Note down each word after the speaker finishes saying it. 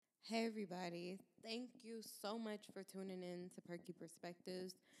Hey, everybody. Thank you so much for tuning in to Perky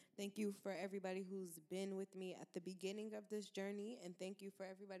Perspectives. Thank you for everybody who's been with me at the beginning of this journey, and thank you for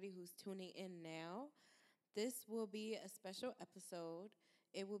everybody who's tuning in now. This will be a special episode.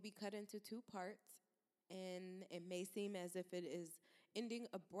 It will be cut into two parts, and it may seem as if it is ending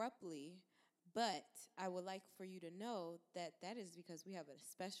abruptly, but I would like for you to know that that is because we have a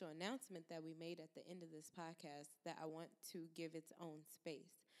special announcement that we made at the end of this podcast that I want to give its own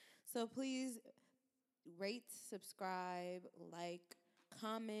space. So please rate, subscribe, like,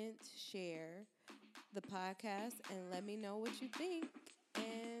 comment, share the podcast, and let me know what you think.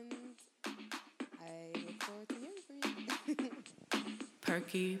 And I look forward to hearing from you.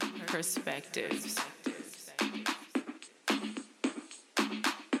 Perky Perspectives.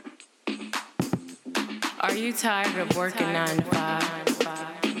 Are you tired of working 9 to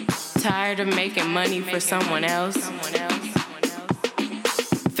 5? Tired of making money for someone else?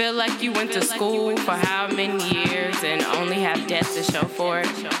 Feel like you went to school for how many years and only have debt to show for it?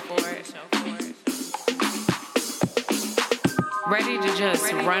 Ready to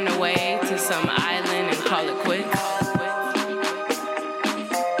just run away to some island and call it quits?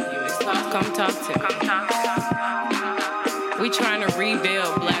 Come talk to me. We trying to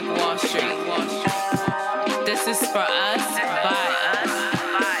rebuild Black Wall Street. This is for us, by us.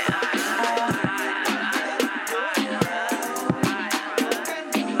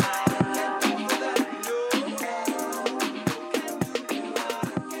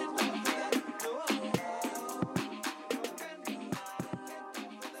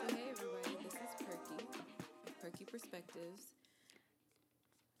 Perspectives.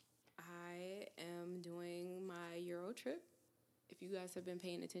 I am doing my Euro trip. If you guys have been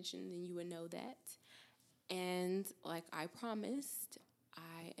paying attention, then you would know that. And like I promised,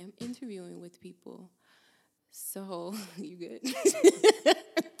 I am interviewing with people. So, you good?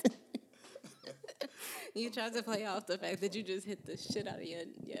 You tried to play off the fact that you just hit the shit out of your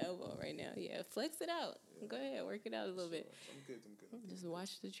elbow right now. Yeah, flex it out. Yeah. Go ahead, work it out a little bit. I'm good. Just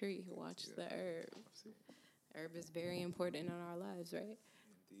watch the tree, watch the herb. Herb is very important in our lives, right?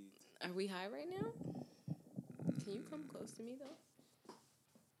 Indeed. Are we high right now? Can you come close to me, though?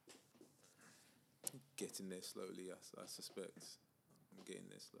 Getting there slowly, I suspect. I'm getting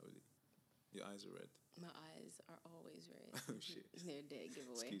there slowly. Your eyes are red. My eyes are always red. Oh, shit. They're dead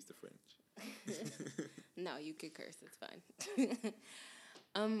giveaway. Excuse the French. No, you could curse. It's fine.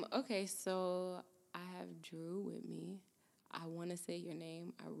 Okay, so I have Drew with me. I want to say your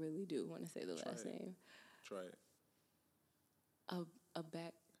name. I really do want to say the last name. Try it.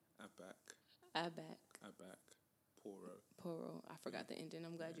 Aback. Poro. I forgot the ending.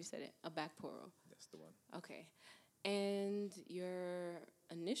 I'm glad you said it. Aback Poro. That's the one. Okay. And your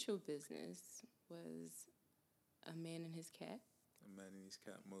initial business was A Man and His Cat. A Man and His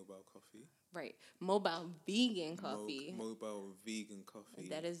Cat Mobile Coffee. Right. Mobile vegan coffee. Mobile vegan coffee.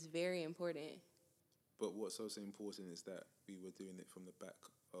 That is very important. But what's also important is that we were doing it from the back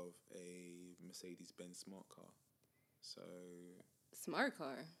of a Mercedes-Benz smart car. So... Smart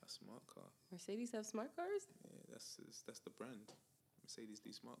car? A smart car. Mercedes have smart cars? Yeah, that's the brand. Mercedes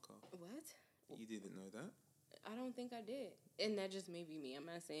do smart car. What? You didn't know that? I don't think I did. And that just may be me. I'm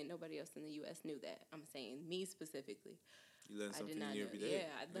not saying nobody else in the U.S. knew that. I'm saying me specifically. You learn something new every day. Yeah,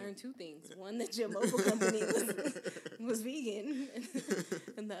 I learned two things. One, that your mobile company was vegan.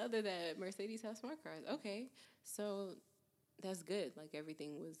 And the other, that Mercedes have smart cars. Okay, so that's good. Like,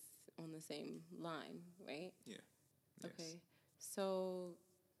 everything was on the same line, right? Yeah. Yes. Okay. So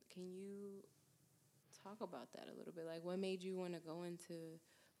can you talk about that a little bit? Like, what made you want to go into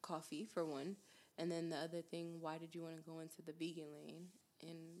coffee, for one? And then the other thing, why did you want to go into the vegan lane?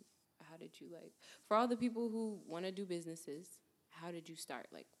 And how did you, like, for all the people who want to do businesses, how did you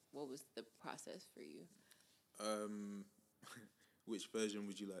start? Like, what was the process for you? Which version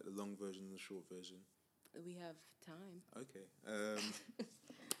would you like? The long version or the short version? We have time. Okay.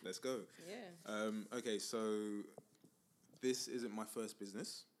 Let's go. Yeah. Okay, so this isn't my first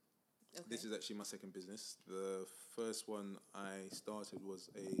business. Okay. This is actually my second business. The first one I started was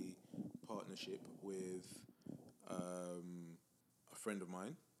a partnership with a friend of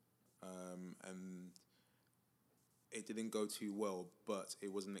mine. And it didn't go too well, but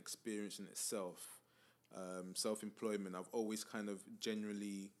it was an experience in itself. Self-employment, I've always kind of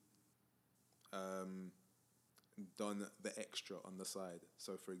generally done the extra on the side.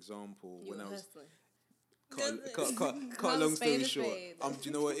 So, for example, when I was... Cut a long story short. Do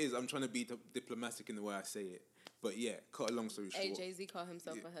you know what it is? I'm trying to be diplomatic in the way I say it. But yeah, cut a long story short. Hey, Jay-Z called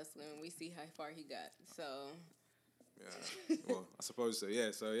himself a hustler, and we see how far he got. So... Yeah, well, I suppose so.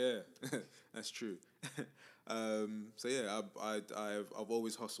 Yeah, that's true. So yeah, I've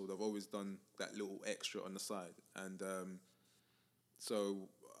always hustled. I've always done that little extra on the side, and so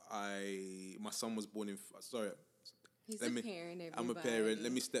my son was born in. Sorry, He's let a me. parent, I'm a everybody. parent.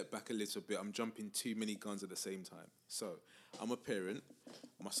 Let me step back a little bit. I'm jumping too many guns at the same time. So, I'm a parent.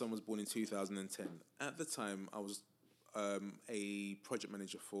 My son was born in 2010. At the time, I was a project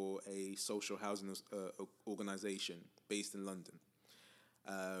manager for a social housing organization based in London.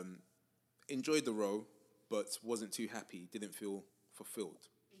 Enjoyed the role, but wasn't too happy. Didn't feel fulfilled.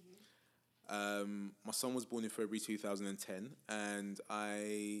 My son was born in February 2010, and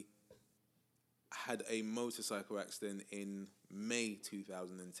I had a motorcycle accident in May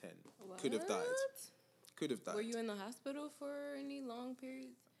 2010. Could have died. Could have died. Were you in the hospital for any long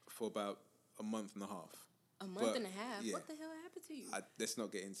periods? For about a month and a half. A month and a half? Yeah. What the hell happened to you? Let's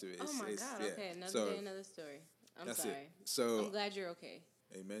not get into it. Oh my God, yeah. okay. Another So, day, another story. I'm that's sorry. it. So I'm glad you're okay.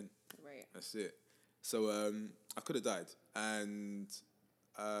 Amen. Right. That's it. So I could have died. And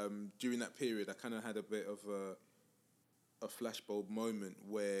during that period, I kind of had a bit of a flashbulb moment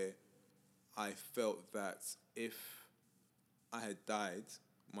where I felt that if I had died,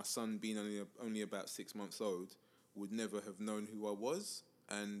 my son being only about 6 months old would never have known who I was,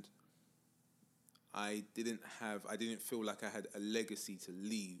 and I didn't feel like I had a legacy to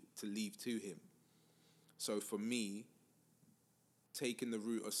leave to him. So for me, taking the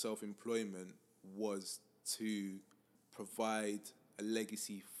route of self-employment was to provide a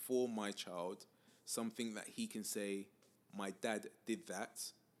legacy for my child, something that he can say, my dad did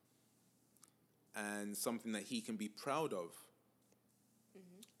that, and something that he can be proud of.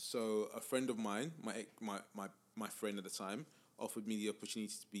 Mm-hmm. So a friend of mine, my friend at the time, offered me the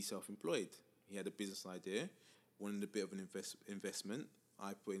opportunity to be self-employed. He had a business idea, wanted a bit of an investment.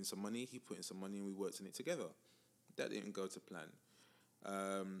 I put in some money, he put in some money, and we worked on it together. That didn't go to plan,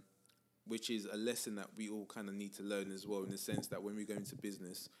 which is a lesson that we all kind of need to learn as well, in the sense that when we go into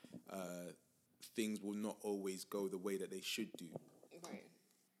business, things will not always go the way that they should do. Right.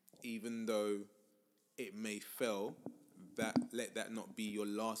 Even though it may fail, let that not be your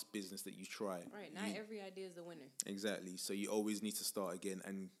last business that you try. Right. Not every idea is a winner. Exactly. So you always need to start again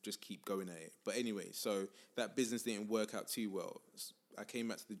and just keep going at it. But anyway, so that business didn't work out too well. I came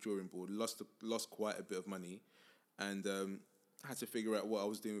back to the drawing board, lost quite a bit of money, and had to figure out what I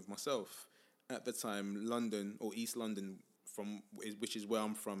was doing with myself. At the time, London, or East London, which is where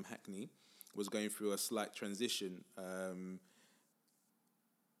I'm from, Hackney, was going through a slight transition.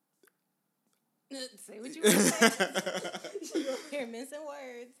 Say what you want to say. You're missing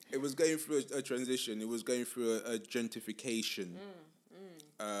words. It was going through a transition. It was going through a gentrification.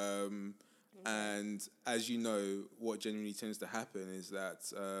 And as you know, what generally tends to happen is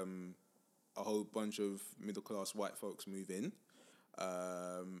that a whole bunch of middle-class white folks move in,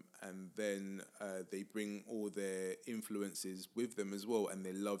 and then they bring all their influences with them as well, and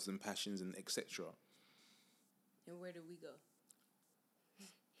their loves and passions and etc. And where do we go?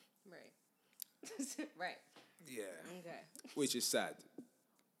 Right. Right. Yeah. Okay. Which is sad.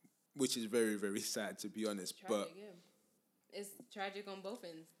 Which is very, very sad, to be honest. Tragic, yeah. It's tragic on both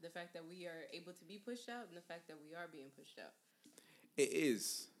ends. The fact that we are able to be pushed out, and the fact that we are being pushed out. It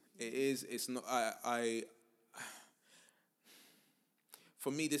is. It is. It's not. For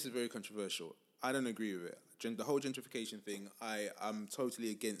me, this is very controversial. I don't agree with it. The whole gentrification thing, I'm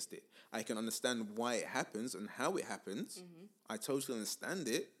totally against it. I can understand why it happens and how it happens. Mm-hmm. I totally understand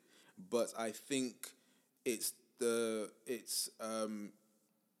it, but I think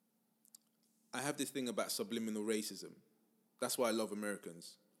I have this thing about subliminal racism. That's why I love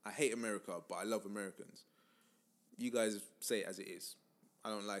Americans. I hate America, but I love Americans. You guys say it as it is. I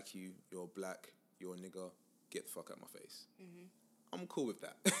don't like you. You're black. You're a nigger. Get the fuck out my face. Mm-hmm. I'm cool with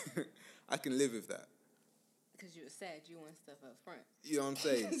that. I can live with that. Because you were sad. You want stuff up front. You know what I'm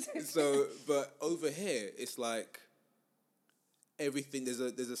saying? So, but over here, it's like everything. There's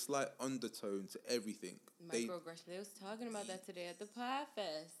a slight undertone to everything. Microaggressions. They was talking about that today at the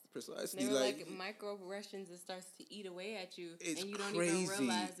Podfest. Precisely. They were like microaggressions. It starts to eat away at you, and you don't crazy. even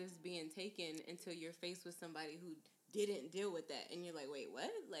realize it's being taken until you're faced with somebody who didn't deal with that, and you're like, wait,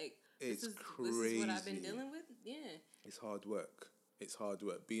 what? Like, this is what I've been dealing with. Yeah. It's hard work. It's hard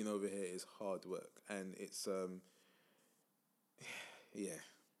work. Being over here is hard work, and it's yeah.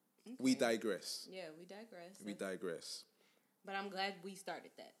 Okay. We digress. Yeah, we digress. We digress. But I'm glad we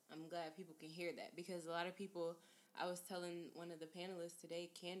started that. I'm glad people can hear that, because a lot of people, I was telling one of the panelists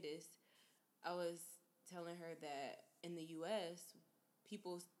today, Candace, I was telling her that in the U.S.,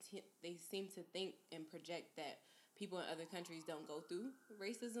 people, they seem to think and project that people in other countries don't go through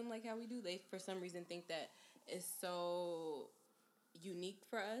racism like how we do. They, for some reason, think that it's so unique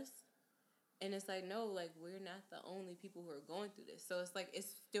for us. And it's like, no, like, we're not the only people who are going through this. So it's like, it's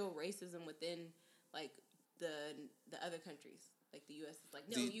still racism within, like, the other countries. Like, the U.S. is like,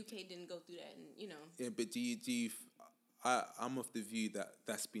 no, UK didn't go through that, and, you know. Yeah, but I'm of the view that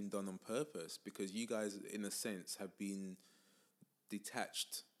that's been done on purpose, because you guys, in a sense, have been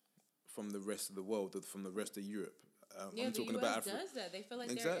detached from the rest of the world, from the rest of Europe. I'm talking about Africa. Does that. They feel like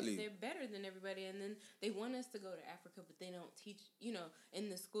they're better than everybody, and then they want us to go to Africa, but they don't teach, you know, in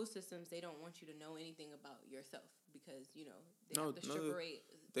the school systems, they don't want you to know anything about yourself, because, you know, they have to separate.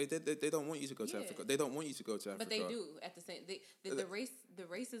 They don't want you to go to Africa. They don't want you to go to Africa. But they do at the same. The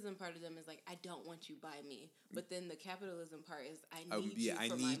racism part of them is like, I don't want you by me. But then the capitalism part is, I need you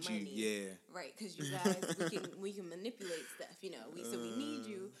for my money. Yeah. Right, because you guys, we can manipulate stuff. You know, we need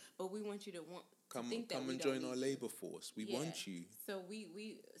you, but we want you to think that we don't join our labor force. We want you. So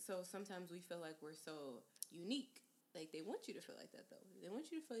so sometimes we feel like we're so unique. Like, they want you to feel like that, though. They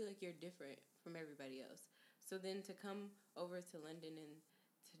want you to feel like you're different from everybody else. So then to come over to London and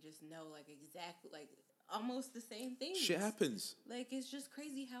to just know, like, exactly, like, almost the same thing. Shit happens. Like, it's just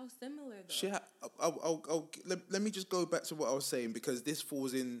crazy how similar, though. Let me just go back to what I was saying, because this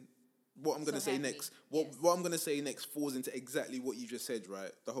falls in what I'm going to say next. What I'm going to say next falls into exactly what you just said,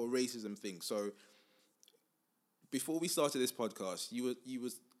 right? The whole racism thing. So before we started this podcast,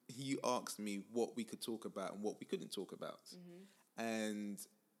 you asked me what we could talk about and what we couldn't talk about. Mm-hmm. And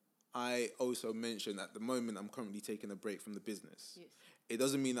I also mentioned at the moment I'm currently taking a break from the business. Yes. It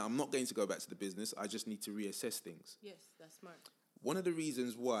doesn't mean that I'm not going to go back to the business. I just need to reassess things. Yes, that's smart. One of the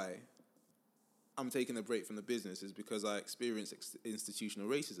reasons why I'm taking a break from the business is because I experienced institutional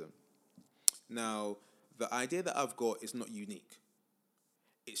racism. Now, the idea that I've got is not unique.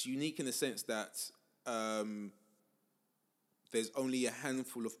 It's unique in the sense that there's only a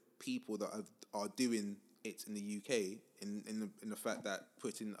handful of people that are doing it in the UK in the fact that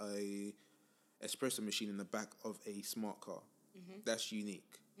putting a espresso machine in the back of a smart car. Mm-hmm. That's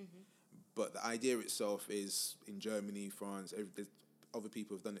unique. Mm-hmm. But the idea itself is in Germany, France, other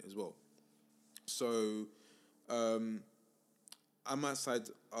people have done it as well. So I'm outside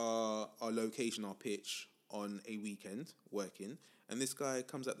our location, our pitch, on a weekend working, and this guy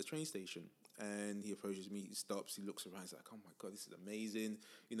comes at the train station and he approaches me, he stops, he looks around, he's like, oh my God, this is amazing.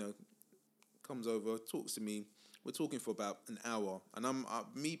 You know, comes over, talks to me. We're talking for about an hour, and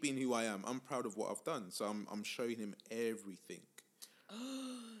me being who I am, I'm proud of what I've done. So I'm showing him everything.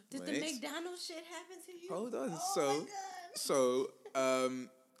 Did the McDonald's shit happen to you? Hold on. Oh so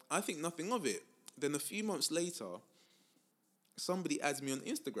I think nothing of it. Then a few months later, somebody adds me on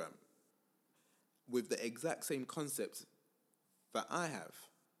Instagram with the exact same concept that I have,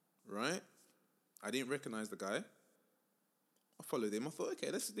 right? I didn't recognize the guy. I followed him. I thought, okay,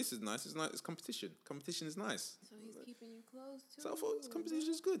 this is nice. It's nice. It's competition. Competition is nice. So he's keeping you close too. So I thought, this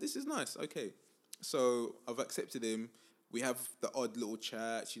competition is good. This is nice. Okay. So I've accepted him. We have the odd little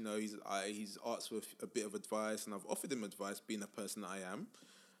chat. You know, he's asked for a bit of advice, and I've offered him advice, being the person that I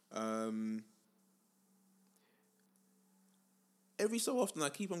am. Every so often, I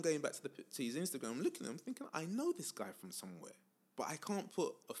keep on going back to his Instagram, looking at him, thinking, I know this guy from somewhere, but I can't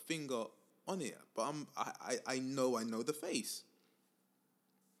put a finger on it. But I know the face.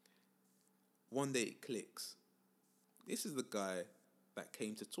 One day it clicks. This is the guy that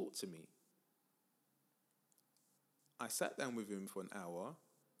came to talk to me. I sat down with him for an hour.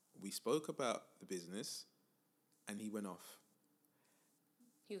 We spoke about the business, and he went off.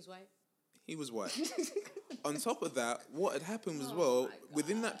 He was white? He was white. On top of that, what had happened as well,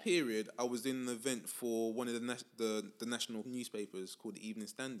 within that period, I was in an event for one of the national newspapers called the Evening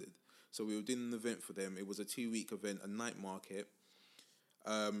Standard. So we were doing an event for them. It was a 2-week event, a night market.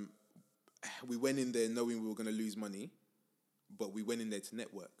 We went in there knowing we were going to lose money, but we went in there to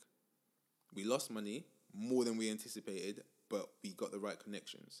network. We lost money, more than we anticipated, but we got the right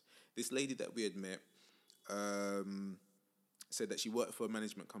connections. This lady that we had met said that she worked for a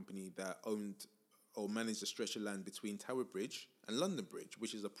management company that owned or managed a stretch of land between Tower Bridge and London Bridge,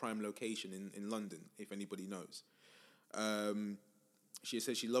 which is a prime location in London, if anybody knows. She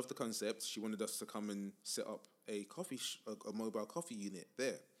said she loved the concept. She wanted us to come and set up a mobile coffee unit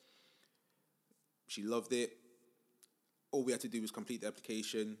there. She loved it. All we had to do was complete the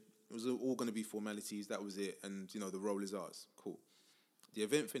application. It was all going to be formalities. That was it. And, the role is ours. Cool. The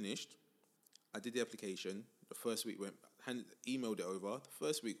event finished. I did the application. The first week emailed it over. The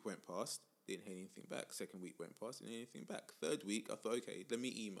first week went past. Didn't hear anything back. Second week went past. Didn't hear anything back. Third week, I thought, okay, let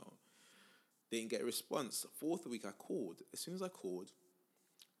me email. Didn't get a response. Fourth week, I called. As soon as I called,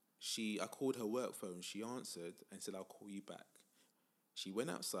 I called her work phone. She answered and said, I'll call you back. She went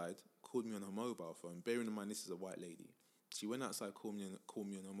outside, called me on her mobile phone. Bearing in mind, this is a white lady. She went outside, called me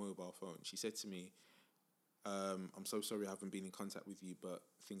on her mobile phone. She said to me, I'm so sorry I haven't been in contact with you, but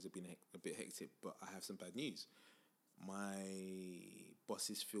things have been a bit hectic, but I have some bad news. My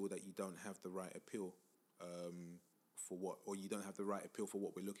bosses feel that you don't have the right appeal or you don't have the right appeal for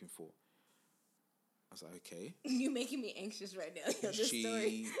what we're looking for. I was like, okay. You're making me anxious right now.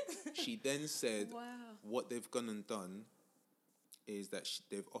 Story. She then said, wow. What they've gone and done is that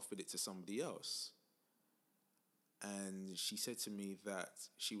they've offered it to somebody else. And she said to me that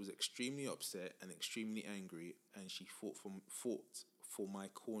she was extremely upset and extremely angry, and she fought for my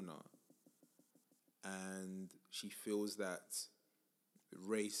corner. And she feels that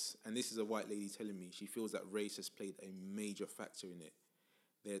race, and this is a white lady telling me, she feels that race has played a major factor in it.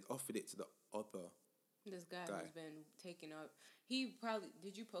 They had offered it to the other This guy who's been taken up.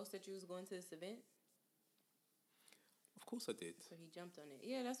 Did you post that you was going to this event? Of course I did. So he jumped on it.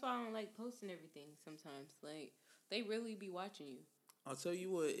 Yeah, that's why I don't like posting everything sometimes. Like, they really be watching you. I'll tell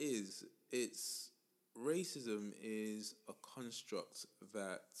you what it is. Racism is a construct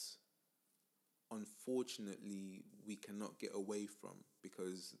that unfortunately we cannot get away from,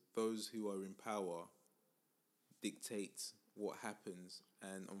 because those who are in power dictate what happens,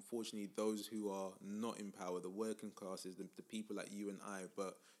 and unfortunately those who are not in power, the working classes, the people like you and I,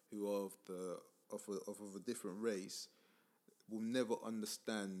 but who are of a different race, will never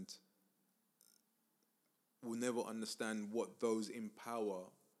understand what those in power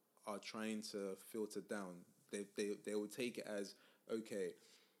are trying to filter down. They will take it as, okay,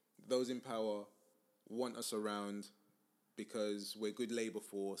 those in power want us around because we're good labor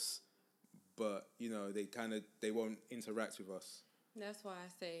force, but they won't interact with us. That's why I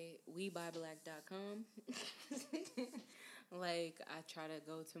say WeBuyBlack.com. Like, I try to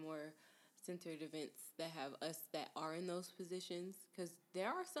go to more centered events that have us that are in those positions, because there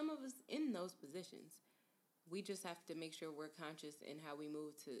are some of us in those positions. We just have to make sure we're conscious in how we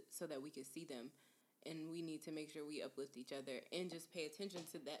move so that we can see them, and we need to make sure we uplift each other and just pay attention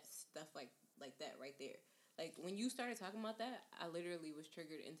to that stuff like that right there. Like, when you started talking about that, I literally was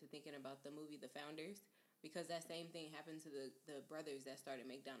triggered into thinking about the movie The Founders, because that same thing happened to the brothers that started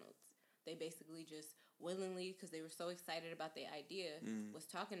McDonald's. They basically just willingly, because they were so excited about the idea, was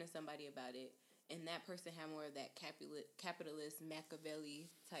talking to somebody about it, and that person had more of that capitalist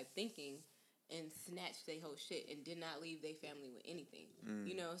Machiavelli type thinking, and snatched their whole shit and did not leave their family with anything.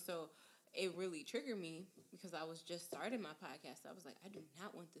 So it really triggered me, because I was just starting my podcast. I was like, I do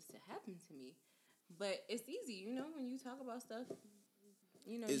not want this to happen to me. But it's easy, when you talk about stuff,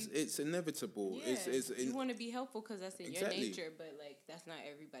 it's inevitable. Yeah, you want to be helpful because that's in your nature, but like, that's not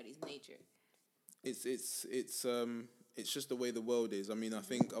everybody's nature. It's just the way the world is. I mean, I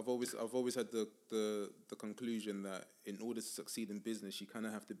think I've always had the conclusion that in order to succeed in business, you kind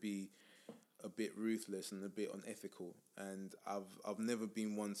of have to be a bit ruthless and a bit unethical. And I've never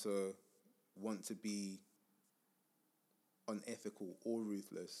been one to want to be unethical or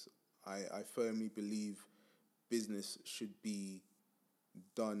ruthless. I firmly believe business should be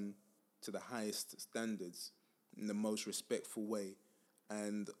done to the highest standards in the most respectful way.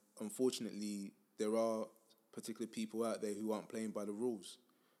 And unfortunately, there are particular people out there who aren't playing by the rules.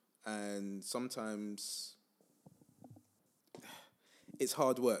 And sometimes it's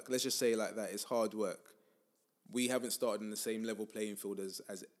hard work. Let's just say it like that. It's hard work. We haven't started in the same level playing field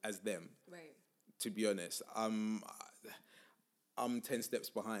as them. Right. To be honest, I'm 10 steps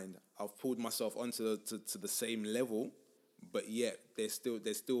behind. I've pulled myself onto to the same level, but yet there's still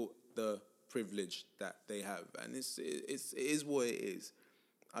the privilege that they have, and it is what it is.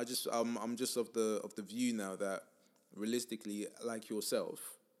 I'm just of the view now that realistically, like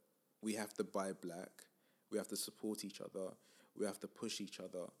yourself, we have to buy black. We have to support each other. We have to push each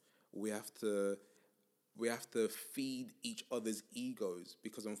other. We have to feed each other's egos,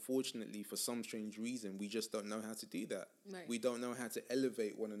 because unfortunately, for some strange reason, we just don't know how to do that. Right. We don't know how to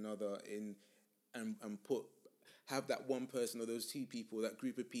elevate one another and have that one person or those two people, that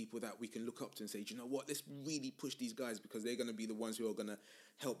group of people that we can look up to and say, do you know what, let's really push these guys, because they're going to be the ones who are going to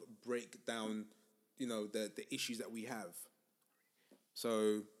help break down, the issues that we have.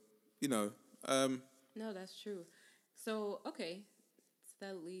 So, No, that's true. So, okay, so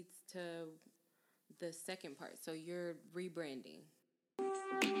that leads to the second part. So you're rebranding.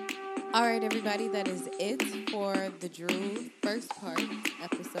 All right, everybody, that is it for the Drew first part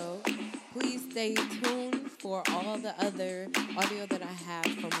episode. Please stay tuned for all the other audio that I have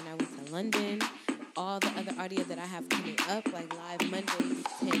from when I went to London, all the other audio that I have coming up, like Live Mondays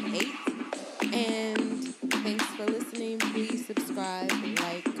 10/8. And thanks for listening. Please subscribe,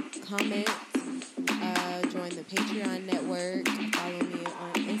 like, comment, join the Patreon network. Follow me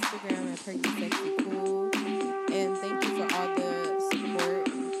on Instagram at Perky Sexy